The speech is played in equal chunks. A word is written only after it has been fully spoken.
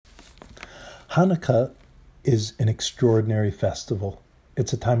Hanukkah is an extraordinary festival.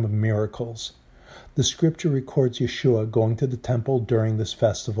 It's a time of miracles. The scripture records Yeshua going to the temple during this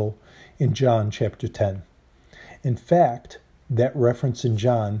festival in John chapter 10. In fact, that reference in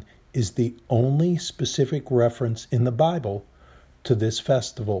John is the only specific reference in the Bible to this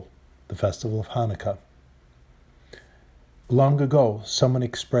festival, the festival of Hanukkah. Long ago, someone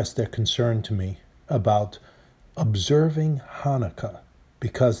expressed their concern to me about observing Hanukkah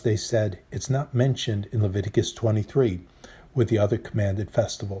because they said it's not mentioned in Leviticus 23 with the other commanded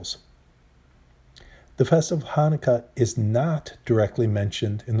festivals. The festival of Hanukkah is not directly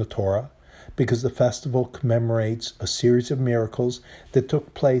mentioned in the Torah because the festival commemorates a series of miracles that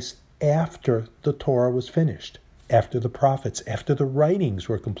took place after the Torah was finished, after the prophets, after the writings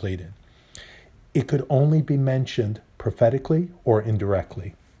were completed. It could only be mentioned prophetically or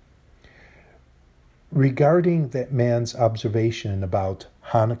indirectly. Regarding that man's observation about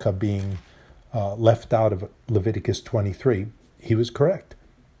Hanukkah being left out of Leviticus 23, he was correct.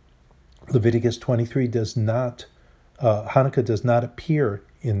 Leviticus 23 Hanukkah does not appear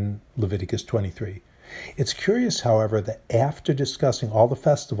in Leviticus 23. It's curious, however, that after discussing all the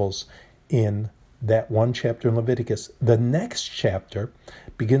festivals in that one chapter in Leviticus, the next chapter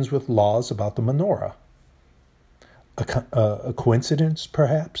begins with laws about the menorah. A coincidence,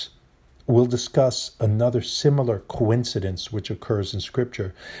 perhaps? We'll discuss another similar coincidence which occurs in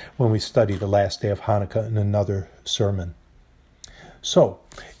Scripture when we study the last day of Hanukkah in another sermon. So,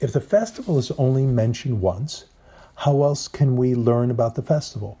 if the festival is only mentioned once, how else can we learn about the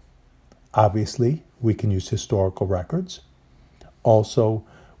festival? Obviously, we can use historical records. Also,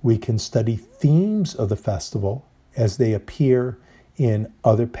 we can study themes of the festival as they appear in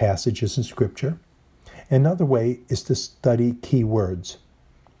other passages in Scripture. Another way is to study key words.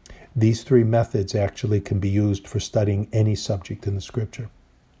 These three methods actually can be used for studying any subject in the Scripture.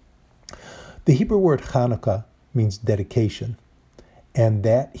 The Hebrew word Chanukah means dedication, and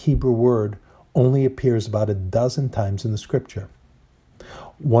that Hebrew word only appears about a dozen times in the Scripture.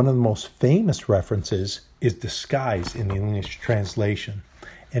 One of the most famous references is the skies in the English translation,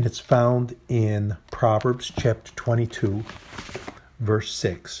 and it's found in Proverbs chapter 22, verse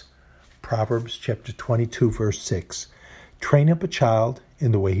 6. Proverbs chapter 22, verse 6. Train up a child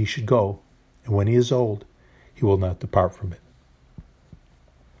in the way he should go, and when he is old, he will not depart from it.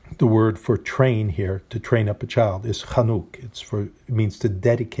 The word for train here, to train up a child, is chanuk. It means to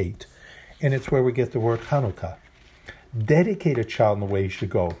dedicate, and it's where we get the word Hanukkah. Dedicate a child in the way he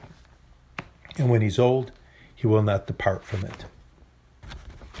should go, and when he's old, he will not depart from it.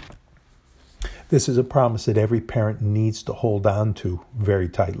 This is a promise that every parent needs to hold on to very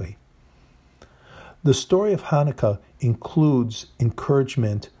tightly. The story of Hanukkah includes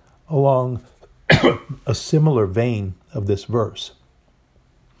encouragement along a similar vein of this verse.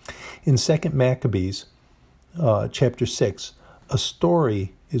 In 2 Maccabees, chapter 6, a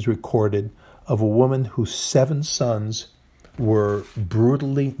story is recorded of a woman whose 7 sons were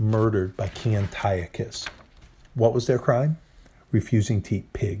brutally murdered by King Antiochus. What was their crime? Refusing to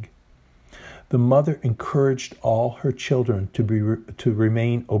eat pig. The mother encouraged all her children to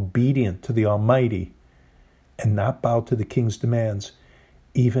remain obedient to the Almighty and not bow to the king's demands,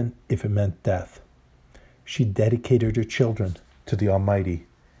 even if it meant death. She dedicated her children to the Almighty,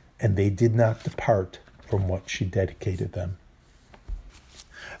 and they did not depart from what she dedicated them.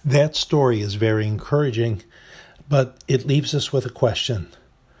 That story is very encouraging, but it leaves us with a question.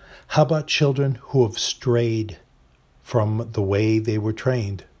 How about children who have strayed from the way they were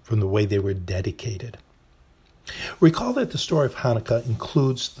trained, from the way they were dedicated? Recall that the story of Hanukkah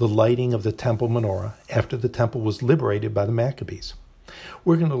includes the lighting of the temple menorah after the temple was liberated by the Maccabees.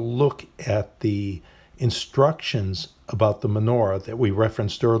 We're going to look at the instructions about the menorah that we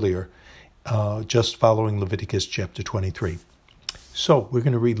referenced earlier, just following Leviticus chapter 23. So we're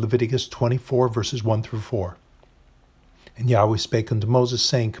going to read Leviticus 24, verses 1 through 4. And Yahweh spake unto Moses,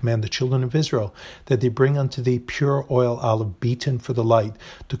 saying, Command the children of Israel that they bring unto thee pure oil olive beaten for the light,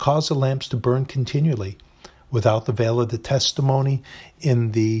 to cause the lamps to burn continually. Without the veil of the testimony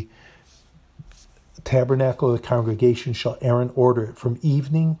in the tabernacle of the congregation shall Aaron order it from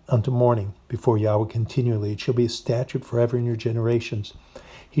evening unto morning before Yahweh continually. It shall be a statute forever in your generations.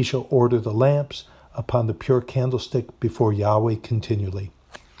 He shall order the lamps upon the pure candlestick before Yahweh continually.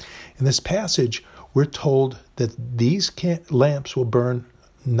 In this passage, we're told that these lamps will burn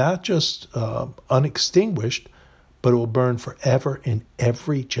not just unextinguished, but it will burn forever in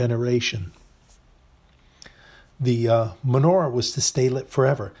every generation. The menorah was to stay lit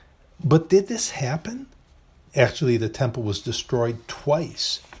forever. But did this happen? Actually, the temple was destroyed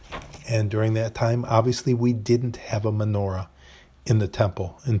twice. And during that time, obviously, we didn't have a menorah in the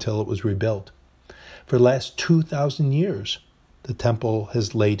temple until it was rebuilt. For the last 2,000 years, the temple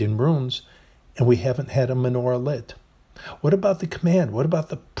has laid in ruins, and we haven't had a menorah lit. What about the command? What about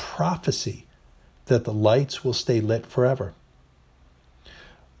the prophecy that the lights will stay lit forever?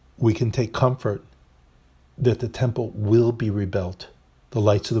 We can take comfort that the temple will be rebuilt. The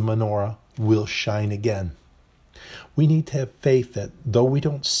lights of the menorah will shine again. We need to have faith that though we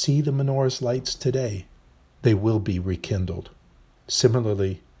don't see the menorah's lights today, they will be rekindled.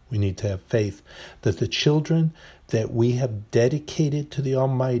 Similarly, we need to have faith that the children that we have dedicated to the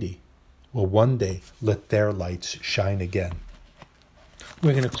Almighty will one day let their lights shine again.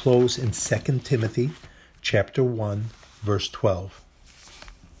 We're going to close in 2 Timothy chapter 1, verse 12.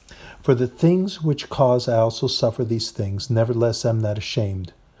 For the things which cause I also suffer these things, nevertheless I am not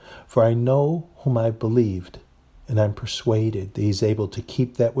ashamed. For I know whom I have believed, and I am persuaded that he is able to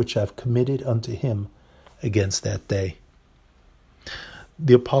keep that which I have committed unto him against that day.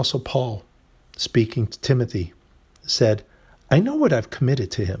 The Apostle Paul, speaking to Timothy, said, I know what I've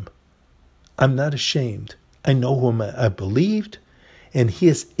committed to him. I'm not ashamed. I know whom I believed, and he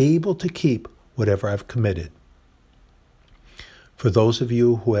is able to keep whatever I've committed. For those of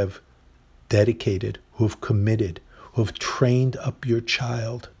you who have dedicated, who have committed, who have trained up your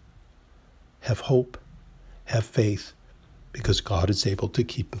child, have hope, have faith, because God is able to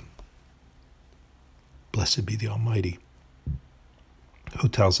keep them. Blessed be the Almighty, who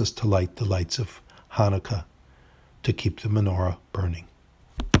tells us to light the lights of Hanukkah to keep the menorah burning.